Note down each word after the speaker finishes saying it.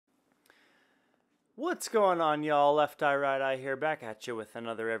What's going on, y'all? Left Eye, Right Eye here, back at you with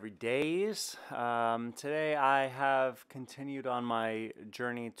another Everydays. Today I have continued on my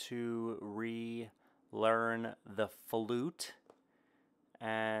journey to relearn the flute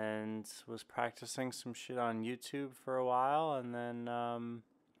and was practicing some shit on YouTube for a while and then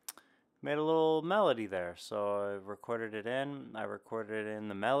made a little melody there. So I recorded it in,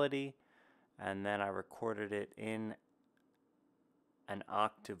 the melody, and then I recorded it in an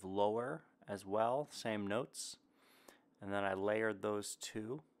octave lower as well, same notes, and then I layered those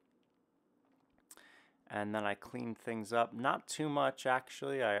two, and then I cleaned things up, not too much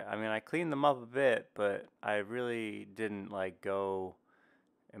actually. I mean, I cleaned them up a bit, but I really didn't like go.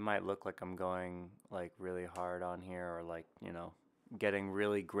 It might look like I'm going like really hard on here, or like, getting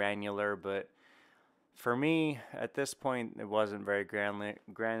really granular, but for me at this point it wasn't very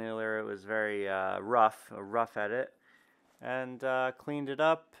granular. It was very rough, a rough edit, and cleaned it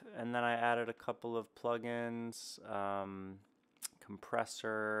up, and then I added a couple of plugins,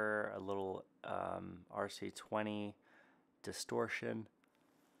 compressor, a little RC20 distortion,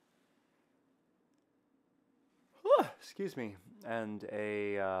 excuse me, and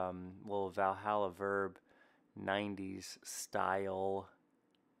a little Valhalla Verb 90s style.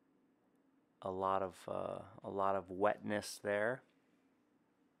 A lot of wetness there,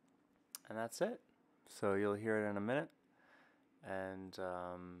 and that's it. So you'll hear it in a minute. And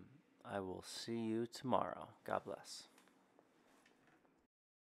I will see you tomorrow. God bless.